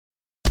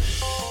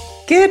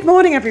Good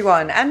morning,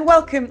 everyone, and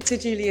welcome to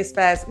Julius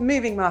Baer's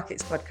Moving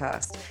Markets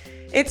podcast.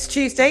 It's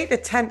Tuesday, the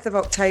 10th of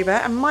October,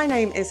 and my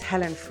name is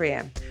Helen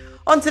Freer.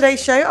 On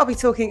today's show, I'll be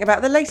talking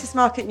about the latest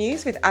market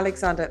news with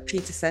Alexander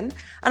Petersen,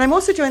 and I'm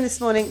also joined this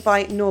morning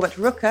by Norbert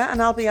Rücker,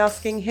 and I'll be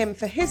asking him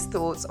for his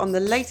thoughts on the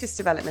latest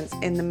developments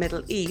in the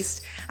Middle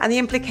East and the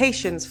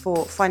implications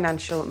for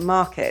financial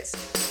markets.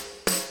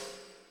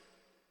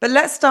 But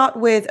let's start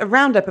with a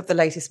roundup of the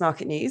latest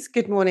market news.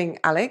 Good morning,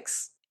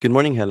 Alex. Good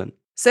morning, Helen.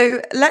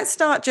 So let's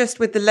start just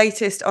with the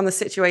latest on the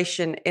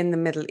situation in the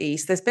Middle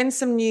East. There's been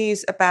some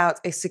news about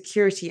a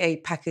security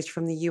aid package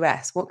from the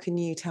US. What can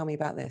you tell me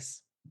about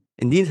this?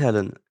 Indeed,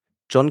 Helen.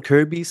 John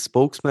Kirby,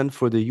 spokesman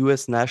for the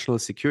US National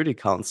Security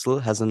Council,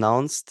 has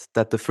announced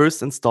that the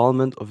first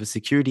installment of a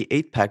security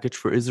aid package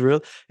for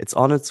Israel is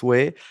on its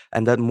way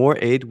and that more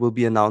aid will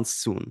be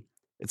announced soon.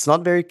 It's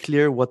not very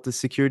clear what the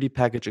security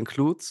package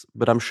includes,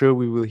 but I'm sure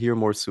we will hear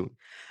more soon.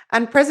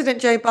 And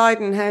President Joe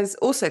Biden has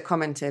also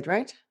commented,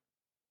 right?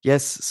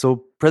 Yes,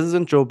 so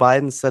President Joe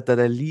Biden said that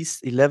at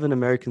least 11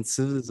 American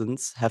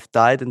citizens have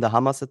died in the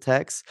Hamas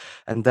attacks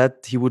and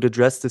that he would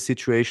address the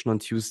situation on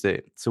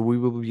Tuesday. So we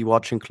will be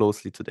watching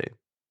closely today.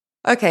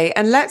 Okay,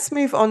 and let's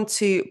move on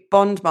to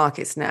bond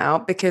markets now,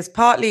 because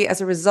partly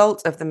as a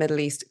result of the Middle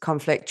East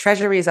conflict,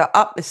 Treasuries are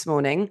up this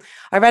morning.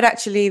 I read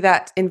actually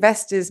that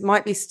investors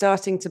might be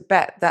starting to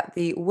bet that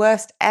the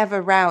worst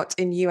ever rout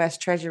in US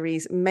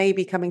Treasuries may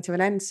be coming to an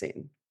end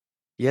soon.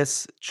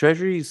 Yes,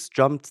 Treasuries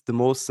jumped the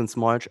most since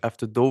March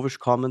after dovish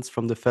comments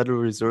from the Federal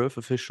Reserve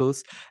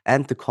officials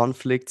and the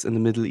conflicts in the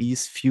Middle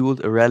East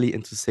fueled a rally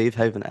into safe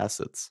haven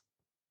assets.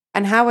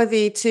 And how are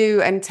the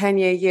 2 and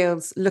 10-year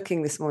yields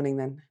looking this morning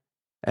then?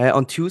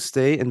 On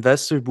Tuesday,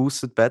 investors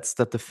boosted bets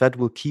that the Fed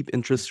will keep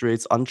interest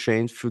rates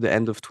unchanged through the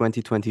end of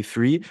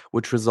 2023,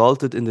 which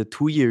resulted in the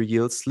 2-year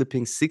yield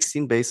slipping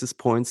 16 basis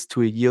points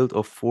to a yield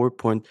of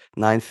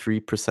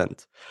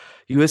 4.93%.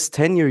 US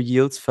 10-year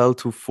yields fell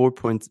to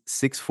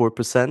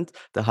 4.64%,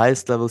 the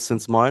highest level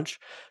since March.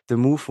 The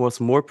move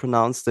was more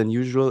pronounced than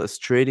usual as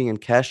trading in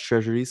cash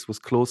treasuries was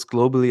closed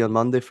globally on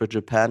Monday for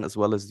Japan as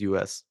well as the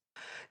US.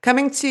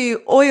 Coming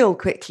to oil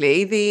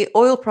quickly, the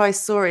oil price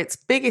saw its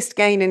biggest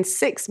gain in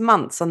 6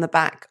 months on the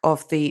back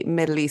of the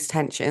Middle East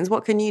tensions.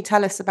 What can you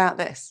tell us about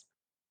this?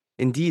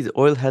 Indeed,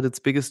 oil had its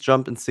biggest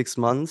jump in 6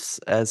 months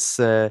as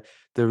the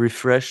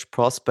refreshed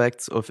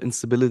prospects of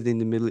instability in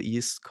the Middle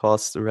East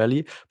caused a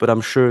rally, but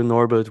I'm sure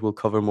Norbert will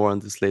cover more on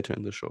this later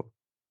in the show.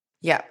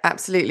 Yeah,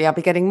 absolutely. I'll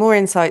be getting more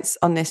insights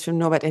on this from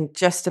Norbert in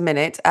just a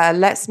minute.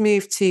 Let's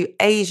move to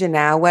Asia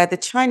now, where the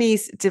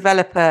Chinese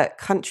developer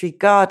Country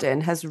Garden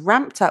has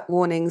ramped up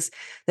warnings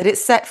that it's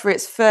set for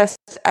its first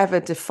ever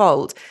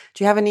default.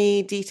 Do you have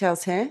any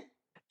details here?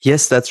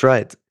 Yes, that's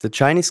right. The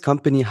Chinese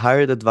company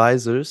hired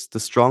advisors, the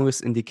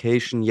strongest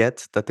indication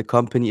yet that the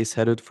company is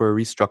headed for a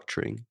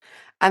restructuring.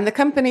 And the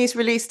company's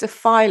released a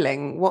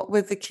filing. What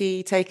were the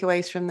key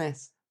takeaways from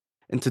this?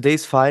 In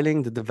today's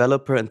filing, the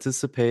developer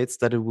anticipates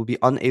that it will be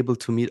unable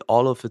to meet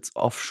all of its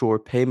offshore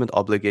payment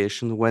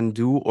obligation when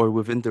due or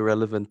within the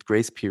relevant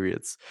grace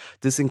periods.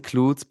 This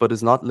includes, but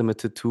is not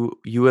limited to,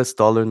 US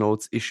dollar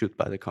notes issued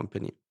by the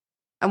company.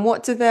 And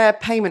what do their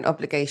payment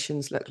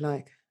obligations look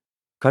like?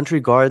 Country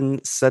Garden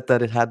said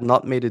that it had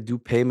not made a due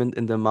payment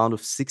in the amount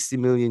of 60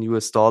 million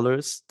US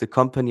dollars. The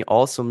company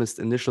also missed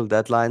initial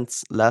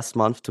deadlines last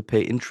month to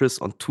pay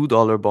interest on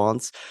 $2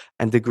 bonds,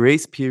 and the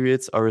grace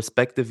periods are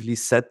respectively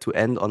set to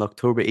end on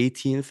October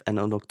 18th and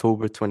on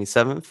October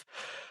 27th.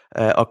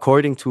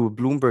 According to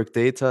Bloomberg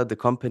data, the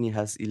company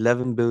has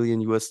 11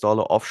 billion US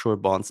dollar offshore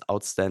bonds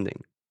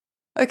outstanding.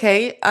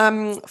 Okay,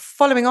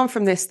 following on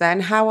from this then,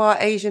 how are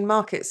Asian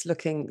markets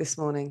looking this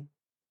morning?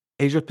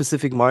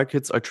 Asia-Pacific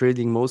markets are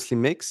trading mostly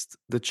mixed.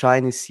 The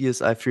Chinese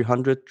CSI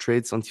 300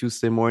 trades on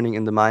Tuesday morning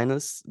in the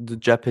minus. The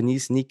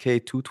Japanese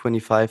Nikkei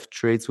 225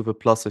 trades with a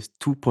plus of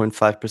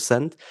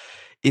 2.5%.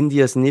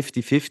 India's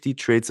Nifty 50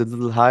 trades a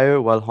little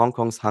higher, while Hong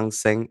Kong's Hang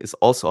Seng is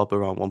also up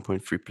around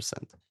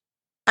 1.3%.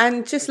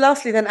 And just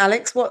lastly then,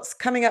 Alex, what's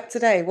coming up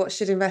today? What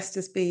should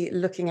investors be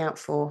looking out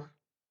for?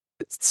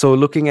 So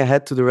looking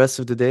ahead to the rest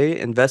of the day,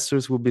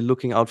 investors will be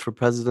looking out for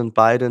President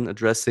Biden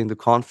addressing the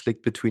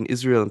conflict between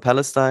Israel and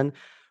Palestine.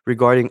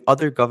 Regarding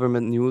other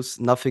government news,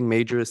 nothing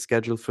major is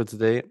scheduled for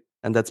today.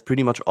 And that's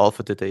pretty much all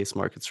for today's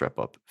markets wrap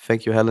up.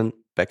 Thank you, Helen.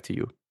 Back to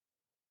you.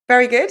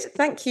 Very good.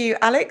 Thank you,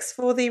 Alex,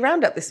 for the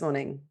roundup this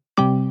morning.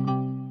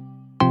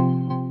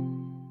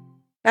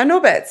 Now,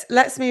 Norbert,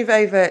 let's move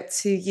over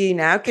to you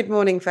now. Good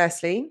morning,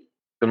 firstly.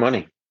 Good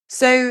morning.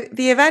 So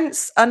the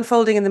events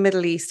unfolding in the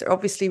Middle East are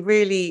obviously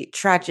really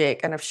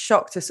tragic and have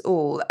shocked us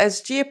all. As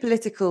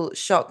geopolitical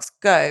shocks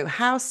go,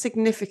 how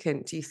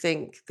significant do you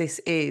think this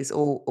is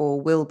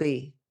or will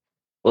be?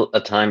 Well,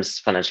 at times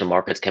financial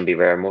markets can be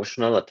very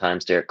emotional. At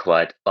times they're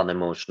quite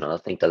unemotional. I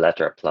think the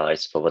latter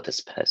applies for what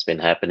has been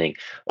happening,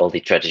 all the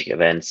tragic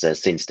events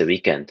since the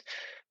weekend.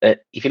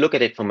 If you look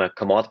at it from a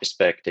commodity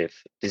perspective,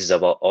 this is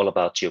all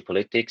about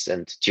geopolitics,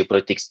 and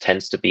geopolitics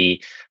tends to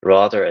be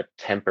rather a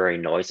temporary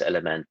noise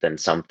element than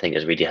something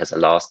that really has a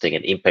lasting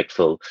and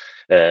impactful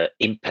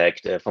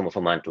impact from a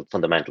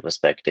fundamental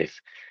perspective.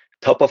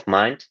 Top of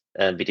mind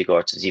with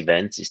regard to the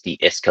events is the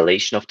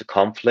escalation of the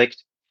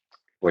conflict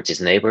towards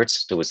its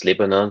neighbors, towards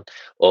Lebanon,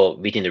 or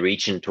within the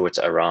region towards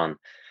Iran.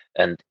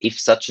 And if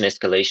such an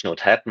escalation would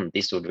happen,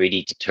 this would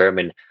really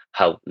determine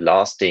how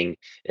lasting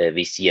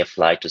we see a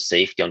flight to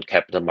safety on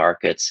capital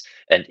markets,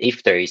 and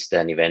if there is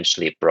then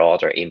eventually a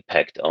broader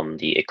impact on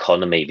the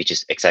economy, which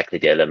is exactly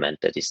the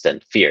element that is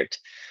then feared.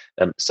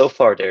 So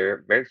far, there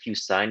are very few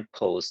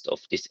signposts of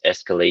this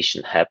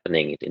escalation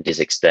happening in this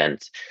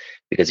extent,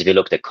 because if you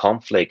look at the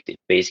conflict, it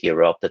basically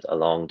erupted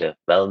along the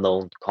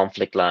well-known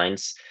conflict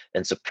lines,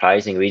 and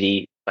surprising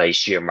really by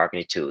sheer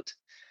magnitude.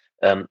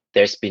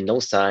 There's been no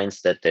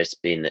signs that there's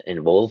been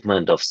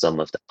involvement of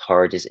some of the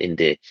parties in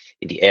the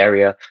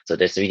area, so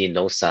there's really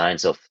no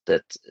signs of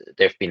that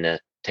there've been a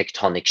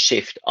tectonic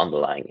shift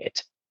underlying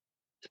it.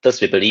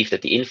 Thus, we believe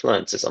that the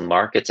influences on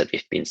markets that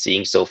we've been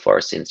seeing so far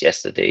since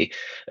yesterday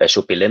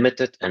should be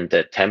limited and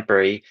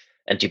temporary.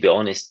 And to be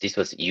honest, this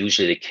was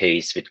usually the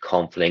case with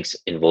conflicts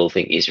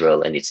involving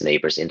Israel and its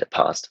neighbors in the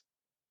past.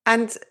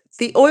 And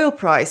the oil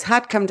price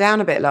had come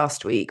down a bit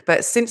last week,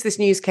 but since this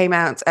news came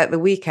out at the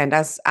weekend,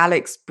 as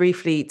Alex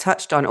briefly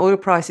touched on, oil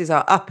prices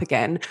are up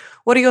again.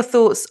 What are your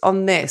thoughts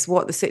on this?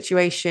 What the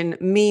situation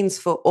means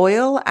for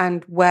oil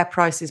and where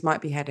prices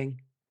might be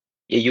heading?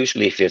 Yeah,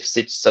 usually if you have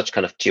such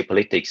kind of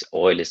geopolitics,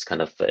 oil is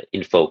kind of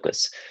in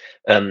focus,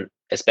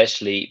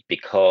 especially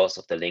because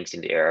of the links in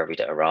the air with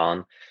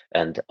Iran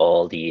and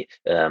all the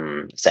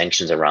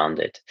sanctions around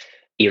it.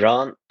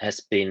 Iran has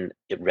been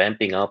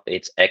ramping up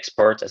its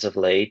exports as of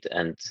late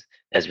and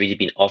has really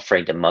been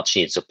offering the much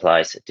needed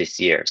supplies this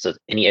year. So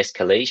any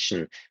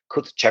escalation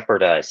could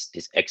jeopardize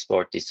these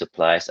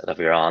supplies out of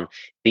Iran,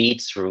 be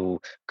it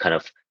through kind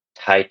of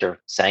tighter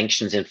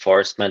sanctions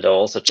enforcement, or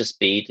also just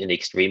be it in the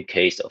extreme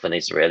case of an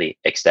Israeli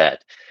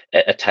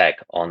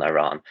attack on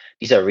Iran.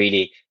 These are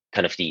really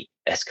kind of the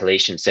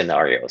escalation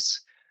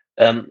scenarios.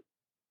 Um,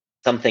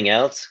 Something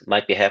else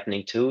might be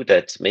happening too,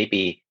 that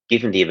maybe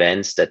given the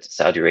events that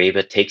Saudi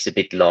Arabia takes a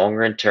bit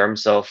longer in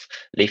terms of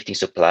lifting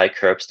supply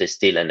curbs, they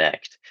still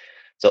enact.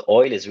 So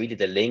oil is really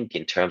the link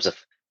in terms of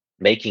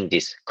making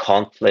these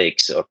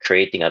conflicts or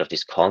creating out of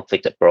this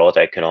conflict a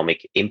broader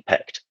economic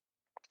impact.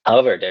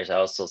 However, there's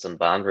also some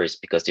boundaries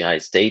because the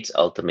United States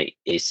ultimately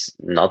is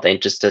not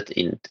interested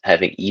in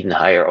having even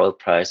higher oil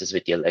prices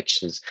with the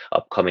elections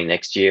upcoming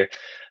next year.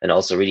 And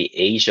also, really,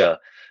 Asia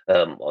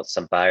or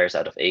some buyers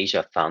out of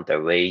Asia found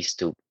their ways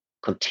to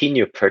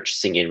continue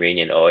purchasing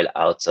Iranian oil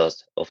outside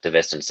of the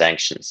Western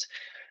sanctions.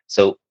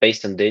 So,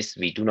 based on this,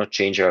 we do not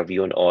change our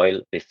view on oil.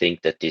 We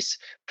think that this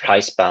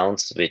price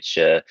bounce, which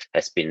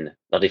has been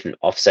not even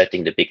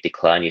offsetting the big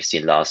decline you've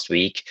seen last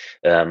week,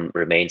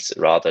 remains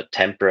rather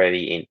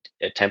temporary,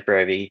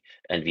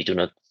 and we do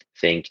not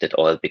think that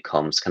oil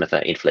becomes kind of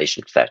an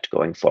inflation fact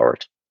going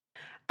forward.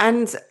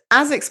 And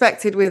as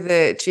expected with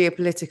a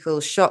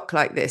geopolitical shock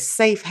like this,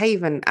 safe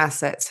haven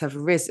assets have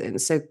risen.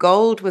 So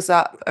gold was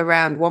up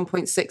around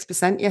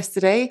 1.6%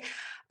 yesterday.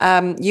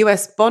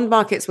 US bond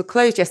markets were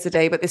closed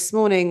yesterday, but this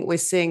morning we're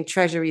seeing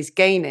treasuries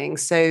gaining.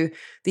 So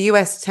the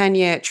US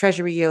 10-year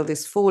treasury yield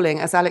is falling.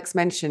 As Alex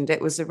mentioned,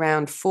 it was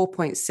around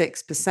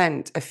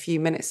 4.6% a few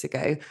minutes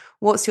ago.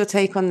 What's your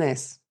take on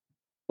this?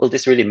 Well,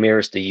 this really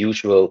mirrors the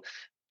usual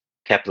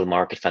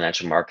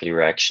financial market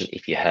reaction.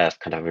 If you have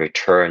kind of a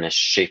return, a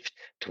shift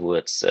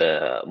towards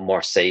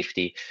more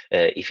safety,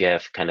 if you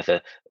have kind of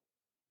a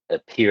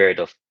period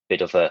of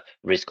bit of a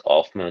risk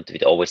off movement.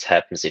 It always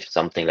happens if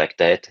something like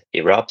that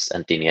erupts,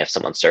 and then you have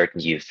some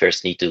uncertainty. You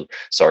first need to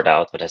sort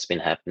out what has been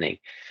happening.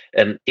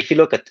 If you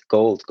look at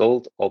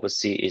gold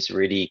obviously is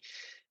really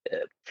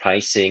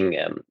pricing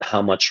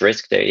how much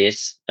risk there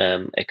is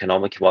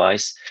economic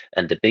wise,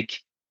 and the big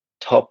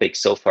topics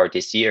so far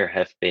this year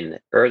have been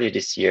earlier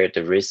this year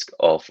the risk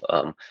of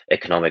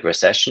economic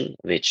recession,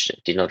 which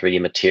did not really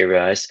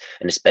materialize,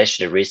 and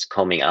especially the risk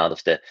coming out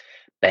of the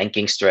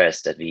banking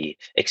stress that we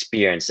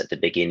experienced at the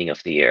beginning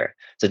of the year.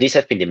 So these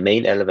have been the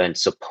main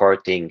elements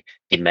supporting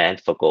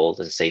demand for gold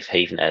as a safe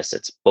haven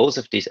assets. Both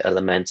of these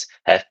elements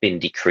have been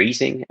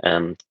decreasing,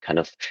 kind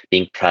of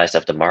being priced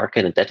off the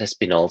market, and that has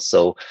been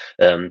also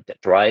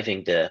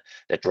driving the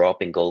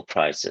drop in gold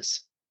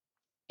prices.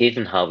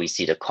 Given how we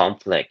see the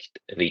conflict,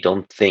 we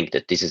don't think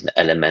that this is an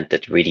element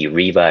that really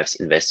revives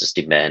investors'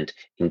 demand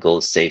in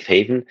gold safe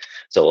haven.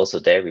 So also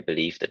there, we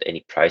believe that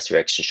any price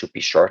reaction should be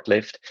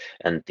short-lived,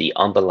 and the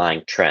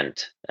underlying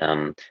trend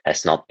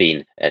has not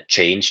been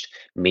changed,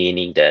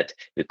 meaning that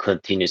we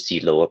continue to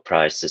see lower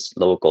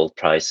gold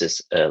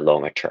prices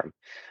longer term.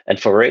 And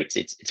for rates,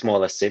 it's more or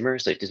less similar.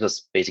 So this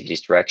was basically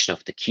this direction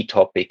of the key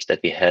topics that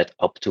we had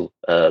up to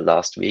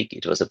last week.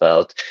 It was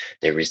about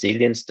the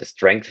resilience, the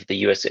strength of the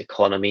US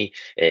economy.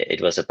 It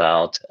was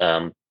about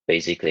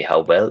basically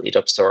how well it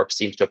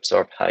seems to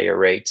absorb higher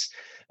rates.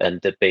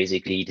 And that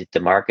basically the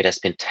market has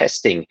been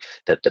testing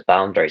the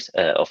boundaries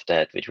of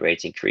that with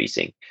rates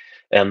increasing.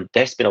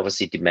 There's been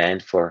obviously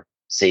demand for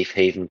safe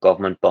haven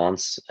government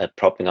bonds,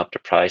 propping up the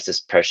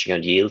prices, pressuring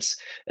on yields.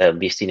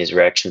 We've seen his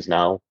reactions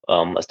now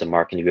as the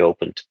market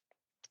reopened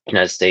in the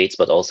United States,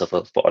 but also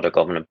for other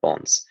government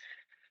bonds.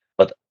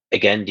 But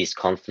again, this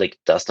conflict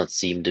does not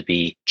seem to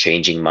be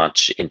changing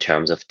much in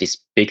terms of these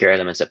bigger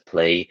elements at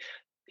play.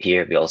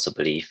 Here, we also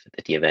believe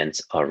that the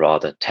events are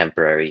rather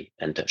temporary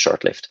and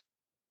short-lived.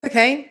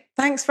 Okay,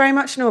 thanks very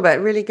much, Norbert.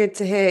 Really good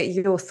to hear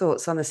your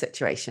thoughts on the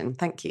situation.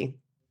 Thank you.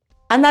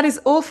 And that is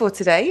all for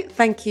today.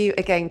 Thank you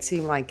again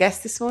to my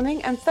guest this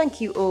morning, and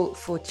thank you all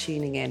for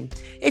tuning in.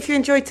 If you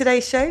enjoyed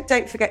today's show,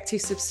 don't forget to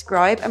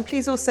subscribe, and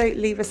please also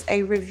leave us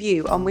a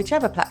review on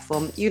whichever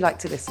platform you like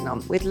to listen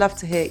on. We'd love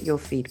to hear your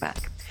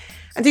feedback.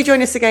 And do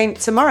join us again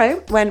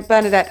tomorrow when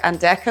Bernadette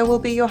Anderker will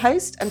be your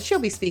host, and she'll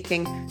be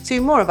speaking to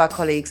more of our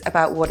colleagues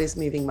about what is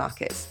moving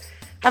markets.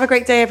 Have a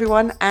great day,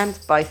 everyone, and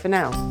bye for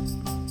now.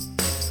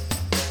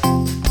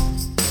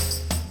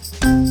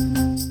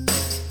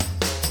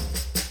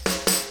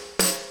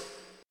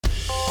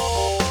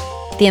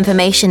 The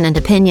information and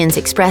opinions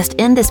expressed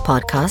in this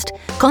podcast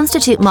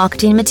constitute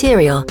marketing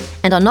material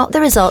and are not the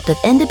result of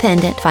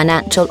independent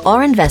financial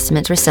or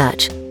investment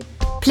research.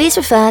 Please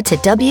refer to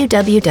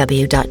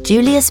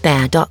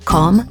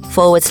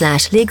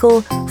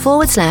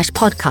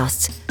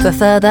www.juliusbaer.com/legal/podcasts for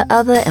further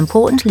other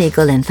important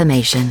legal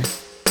information.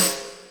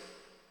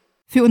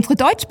 Für unsere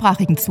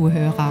deutschsprachigen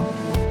Zuhörer.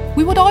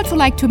 We would also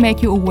like to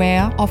make you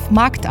aware of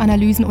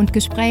Marktanalysen und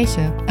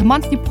Gespräche, a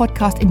monthly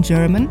podcast in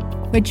German,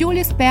 where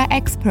Julius Baer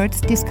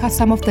experts discuss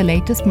some of the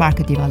latest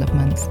market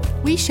developments.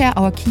 We share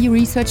our key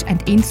research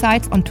and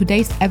insights on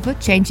today's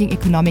ever-changing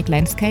economic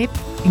landscape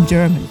in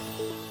German.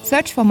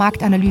 Search for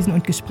Marktanalysen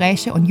und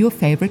Gespräche on your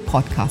favorite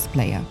podcast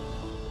player.